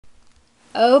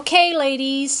Okay,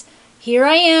 ladies, here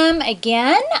I am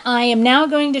again. I am now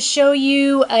going to show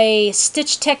you a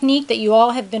stitch technique that you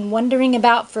all have been wondering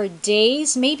about for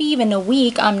days, maybe even a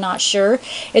week, I'm not sure.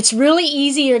 It's really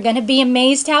easy. You're going to be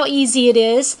amazed how easy it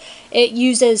is. It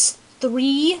uses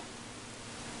 3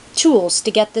 tools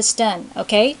to get this done.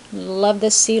 Okay, love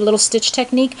this. See, little stitch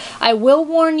technique. I will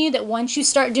warn you that once you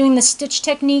start doing the stitch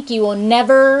technique, you will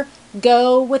never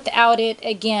go without it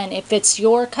again. If it's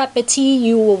your cup of tea,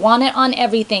 you will want it on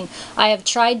everything. I have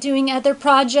tried doing other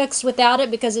projects without it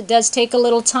because it does take a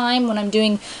little time when I'm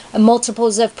doing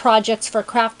multiples of projects for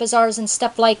craft bazaars and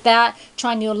stuff like that,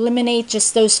 trying to eliminate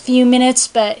just those few minutes,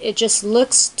 but it just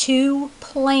looks too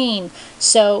plain.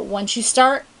 So once you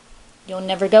start, you'll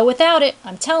never go without it,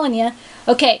 I'm telling you.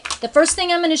 Okay, the first thing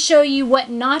I'm going to show you what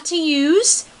not to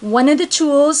use. One of the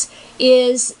tools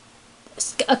is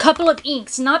a couple of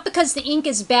inks. Not because the ink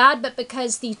is bad, but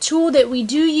because the tool that we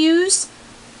do use,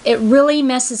 it really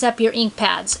messes up your ink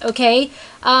pads. Okay,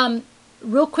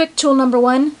 real quick, tool number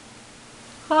 1.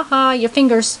 Haha, your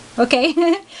fingers. Okay.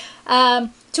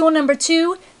 Tool number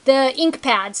 2, the ink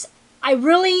pads. I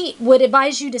really would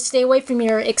advise you to stay away from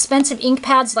your expensive ink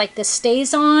pads like the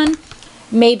StazOn.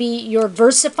 Maybe your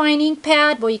VersaFine ink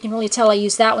pad. Well, you can really tell I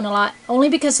use that one a lot. Only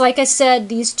because, like I said,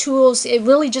 these tools, it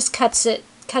really just cuts the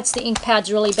ink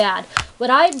pads really bad. What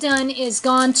I've done is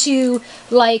gone to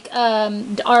like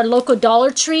our local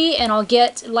Dollar Tree, and I'll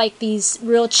get like these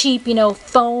real cheap, you know,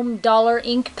 foam dollar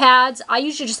ink pads. I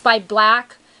usually just buy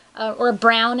black or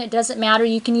brown. It doesn't matter.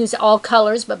 You can use all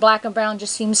colors, but black and brown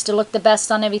just seems to look the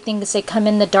best on everything because they come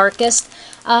in the darkest.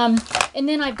 And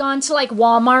then I've gone to like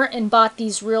Walmart and bought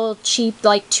these real cheap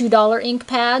like $2 ink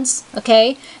pads.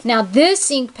 Okay, now this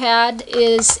ink pad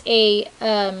is a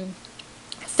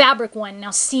fabric one.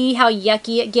 Now see how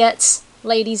yucky it gets,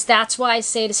 ladies. That's why I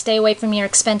say to stay away from your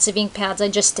expensive ink pads. I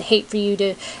just hate for you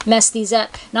to mess these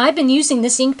up. Now I've been using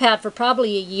this ink pad for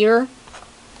probably a year,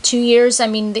 2 years. I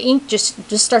mean, the ink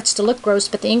just starts to look gross,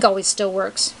 but the ink always still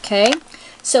works. Okay,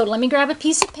 so let me grab a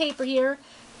piece of paper here,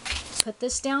 put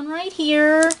this down right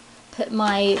here, put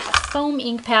my foam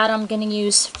ink pad I'm going to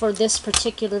use for this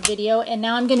particular video, and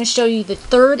now I'm going to show you the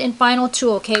third and final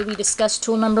tool. Okay, we discussed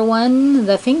tool number 1,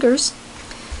 the fingers.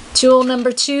 Tool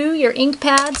number 2, your ink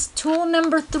pads. Tool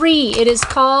number 3, it is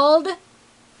called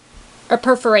a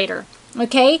perforator.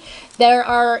 Okay, there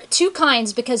are 2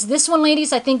 kinds because this one,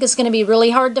 ladies, I think is going to be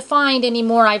really hard to find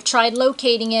anymore. I've tried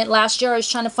locating it. Last year I was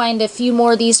trying to find a few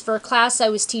more of these for a class I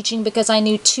was teaching because I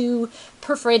knew 2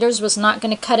 perforators was not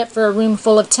going to cut it for a room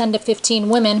full of 10 to 15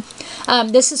 women.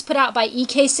 This is put out by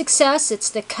EK Success. It's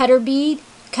the cutter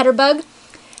bug.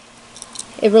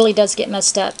 It really does get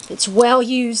messed up. It's well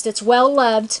used. It's well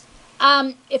loved.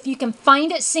 If you can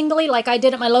find it singly, like I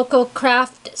did at my local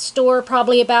craft store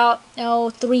probably about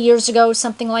 3 years ago,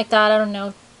 something like that. I don't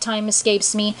know. Time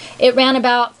escapes me. It ran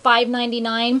about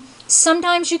 $5.99.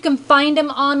 Sometimes you can find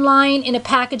them online in a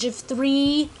package of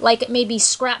 3, like it may be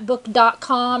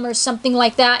scrapbook.com or something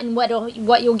like that. And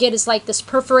what you'll get is like this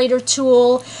perforator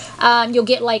tool. You'll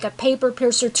get like a paper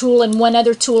piercer tool and one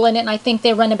other tool in it, and I think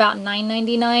they run about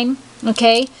 $9.99.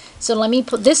 Okay, so let me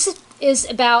put, this is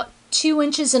about 2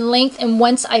 inches in length, and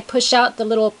once I push out the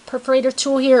little perforator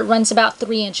tool here, it runs about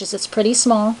 3 inches. It's pretty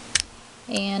small,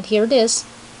 and here it is.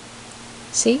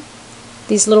 See?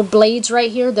 These little blades right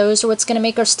here, those are what's going to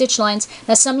make our stitch lines.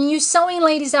 Now some of you sewing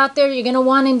ladies out there, you're going to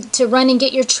want to run and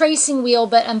get your tracing wheel,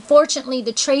 but unfortunately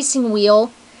the tracing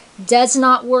wheel does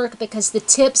not work because the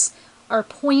tips are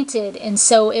pointed, and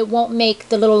so it won't make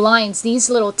the little lines. These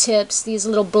little tips, these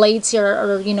little blades here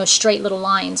are, you know, straight little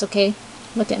lines. Okay,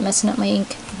 look at messing up my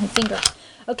ink, my finger.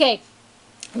 Okay,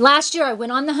 last year I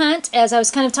went on the hunt, as I was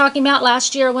kind of talking about.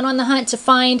 Last year I went on the hunt to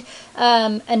find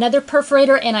another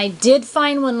perforator, and I did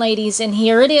find one, ladies, and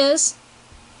here it is.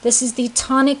 This is the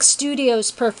Tonic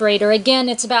Studios perforator. Again,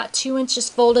 it's about 2 inches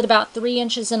folded, about 3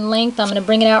 inches in length. I'm going to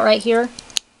bring it out right here.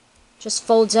 Just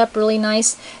folds up really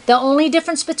nice. The only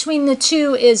difference between the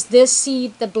 2 is this, see,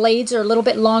 the blades are a little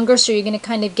bit longer, so you're going to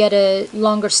kind of get a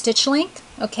longer stitch length.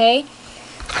 Okay.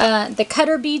 The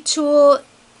cutter bead tool,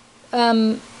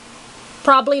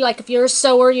 probably like if you're a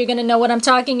sewer, you're going to know what I'm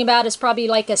talking about. It's probably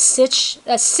like a 6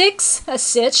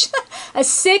 stitch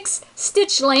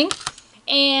length,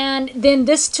 and then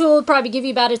this tool will probably give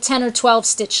you about a 10 or 12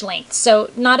 stitch length. So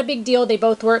not a big deal. They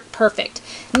both work perfect.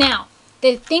 Now,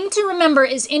 the thing to remember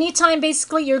is anytime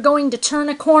basically you're going to turn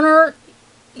a corner,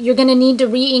 you're going to need to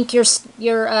re-ink your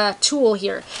tool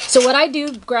here. So what I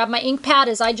do, grab my ink pad,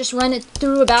 is I just run it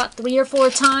through about 3 or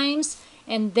 4 times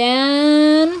and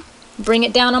then bring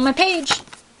it down on my page.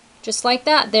 Just like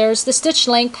that. There's the stitch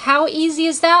length. How easy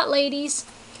is that, ladies?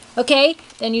 Okay,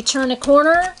 then you turn a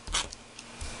corner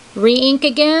Re-ink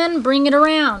again, bring it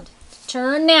around.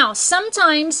 Turn. Now,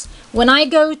 sometimes when I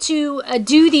go to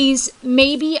do these,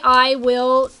 maybe I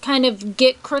will kind of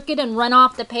get crooked and run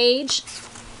off the page.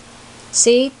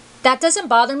 See? That doesn't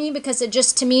bother me because it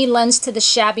just, to me, lends to the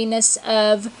shabbiness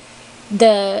of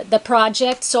the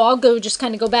project. So I'll go just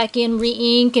kind of go back in,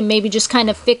 re-ink, and maybe just kind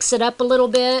of fix it up a little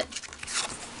bit.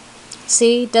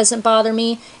 See, doesn't bother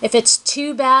me. If it's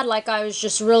too bad, like I was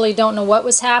just really don't know what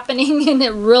was happening and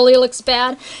it really looks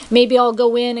bad, maybe I'll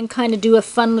go in and kind of do a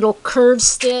fun little curve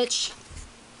stitch.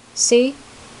 See?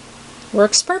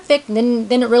 Works perfect. And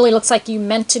then it really looks like you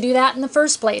meant to do that in the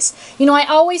first place. You know, I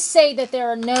always say that there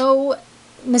are no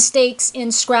mistakes in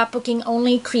scrapbooking,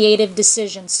 only creative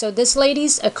decisions. So this,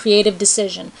 ladies, a creative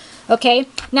decision. Okay,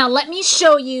 now let me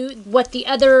show you what the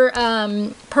other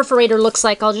perforator looks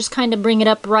like. I'll just kind of bring it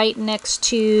up right next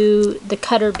to the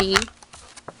cutter bee.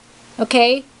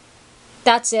 Okay,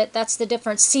 that's it. That's the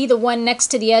difference. See, the one next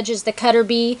to the edge is the cutter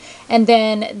bee, and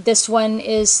then this one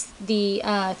is the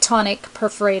Tonic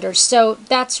Perforator. So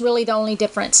that's really the only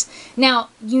difference. Now,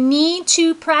 you need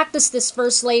to practice this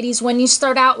first, ladies, when you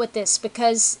start out with this,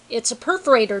 because it's a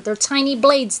perforator. They're tiny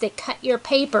blades. They cut your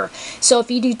paper. So if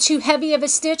you do too heavy of a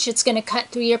stitch, it's going to cut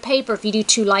through your paper. If you do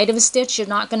too light of a stitch, you're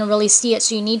not going to really see it.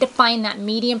 So you need to find that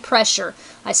medium pressure.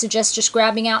 I suggest just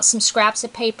grabbing out some scraps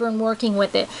of paper and working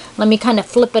with it. Let me kind of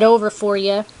flip it over for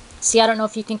you. See, I don't know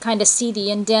if you can kind of see the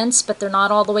indents, but they're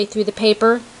not all the way through the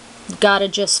paper. You've got to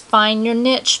just find your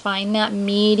niche, find that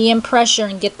medium pressure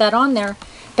and get that on there.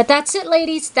 But that's it,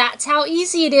 ladies. That's how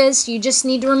easy it is. You just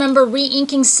need to remember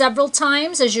re-inking several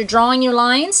times as you're drawing your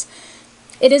lines.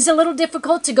 It is a little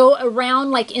difficult to go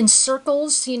around like in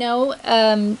circles, you know,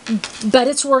 but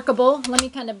it's workable. Let me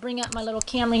kind of bring up my little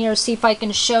camera here, see if I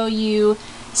can show you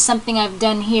something I've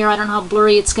done here. I don't know how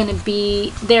blurry it's going to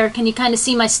be. There, can you kind of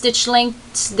see my stitch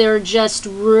lengths? They're just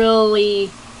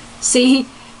really, see,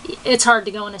 it's hard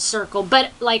to go in a circle. But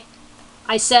like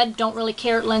I said, don't really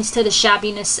care. It lends to the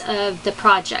shabbiness of the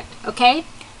project, okay?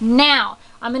 Now,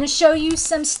 I'm going to show you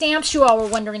some stamps you all were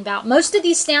wondering about. Most of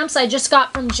these stamps I just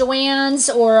got from Joanns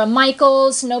or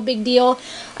Michael's, no big deal.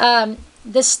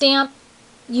 This stamp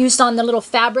used on the little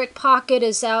fabric pocket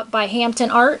is out by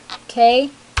Hampton Art, okay?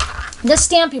 This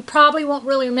stamp, you probably won't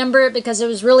really remember it because it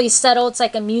was really subtle. It's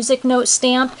like a music note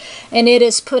stamp, and it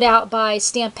is put out by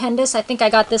Stampendous. I think I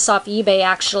got this off eBay,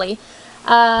 actually.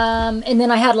 And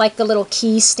then I had like the little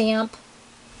key stamp.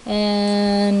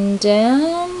 And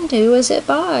who is it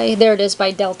by? There it is,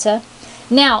 by Delta.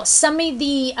 Now, some of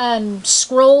the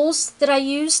scrolls that I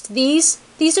used, these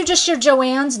are just your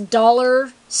Joanns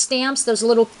dollar stamps, those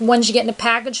little ones you get in a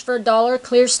package for $1,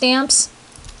 clear stamps.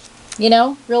 You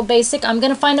know, real basic. I'm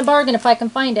going to find a bargain if I can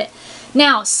find it.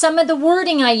 Now, some of the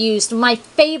wording I used, my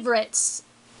favorites,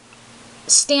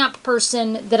 stamp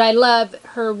person that I love,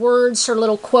 her words, her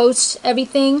little quotes,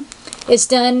 everything is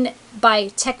done by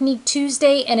Technique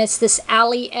Tuesday, and it's this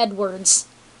Allie Edwards.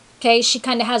 Okay, she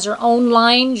kind of has her own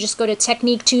line. You just go to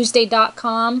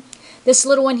techniquetuesday.com. This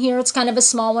little one here, it's kind of a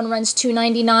small one, runs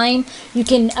 $2.99. You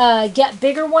can get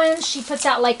bigger ones. She puts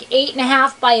out like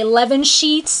 8.5 by 11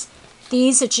 sheets.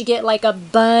 These that you get like a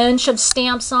bunch of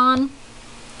stamps on.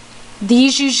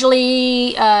 These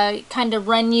usually kind of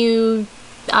run you,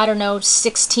 I don't know,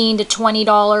 $16 to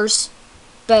 $20.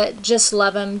 But just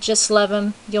love them, just love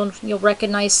them. You'll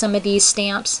recognize some of these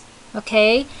stamps,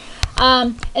 okay?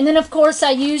 And then of course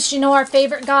I used, you know, our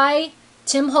favorite guy,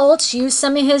 Tim Holtz. Used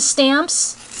some of his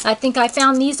stamps. I think I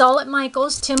found these all at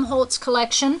Michael's, Tim Holtz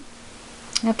collection,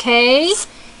 okay?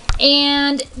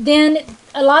 And then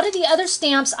a lot of the other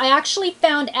stamps I actually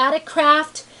found at a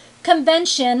craft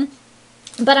convention,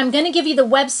 but I'm going to give you the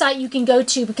website you can go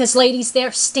to because, ladies,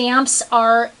 their stamps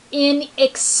are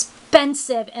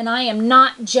inexpensive, and I am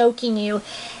not joking you.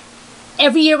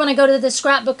 Every year when I go to the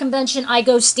scrapbook convention, I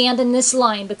go stand in this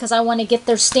line because I want to get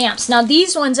their stamps. Now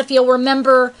these ones, if you'll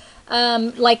remember,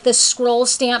 like the scroll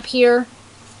stamp here,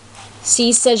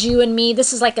 see, says you and me.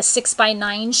 This is like a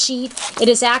 6x9 sheet. It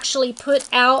is actually put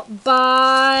out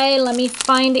by, let me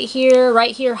find it here,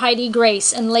 right here, Heidi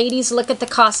Grace. And ladies, look at the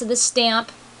cost of this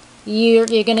stamp. You're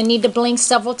going to need to blink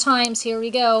several times. Here we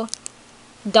go.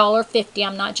 $1.50.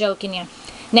 I'm not joking you.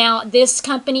 Now, this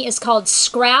company is called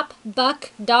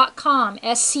scrapbook.com.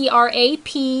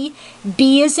 S-C-R-A-P,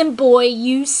 B as in boy,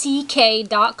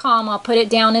 U-C-K.com. I'll put it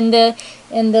down in the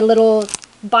little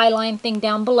byline thing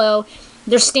down below.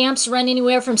 Their stamps run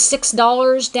anywhere from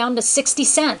 $6 down to 60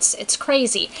 cents. It's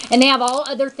crazy. And they have all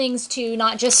other things too,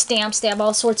 not just stamps. They have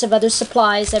all sorts of other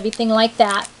supplies, everything like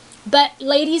that. But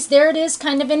ladies, there it is,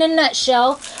 kind of in a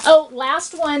nutshell. Oh,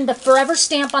 last one, the Forever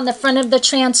stamp on the front of the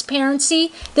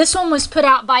transparency. This one was put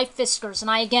out by Fiskars, and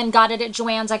I again got it at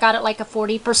Joann's. I got it like a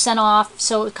 40% off,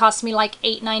 so it cost me like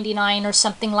 $8.99 or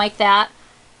something like that.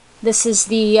 This is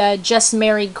the Just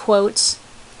Married quotes.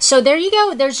 So there you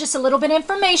go. There's just a little bit of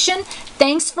information.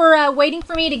 Thanks for waiting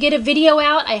for me to get a video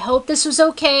out. I hope this was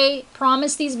okay.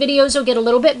 Promise these videos will get a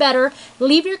little bit better.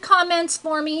 Leave your comments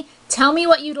for me. Tell me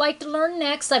what you'd like to learn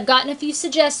next. I've gotten a few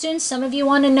suggestions. Some of you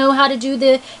want to know how to do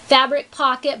the fabric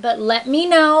pocket, but let me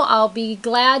know. I'll be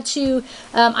glad to.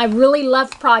 I really love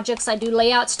projects. I do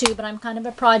layouts too, but I'm kind of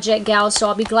a project gal, so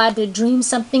I'll be glad to dream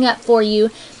something up for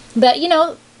you. But, you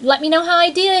know, let me know how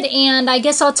I did, and I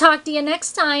guess I'll talk to you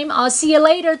next time. I'll see you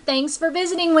later. Thanks for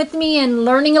visiting with me and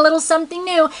learning a little something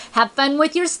new. Have fun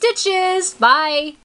with your stitches. Bye.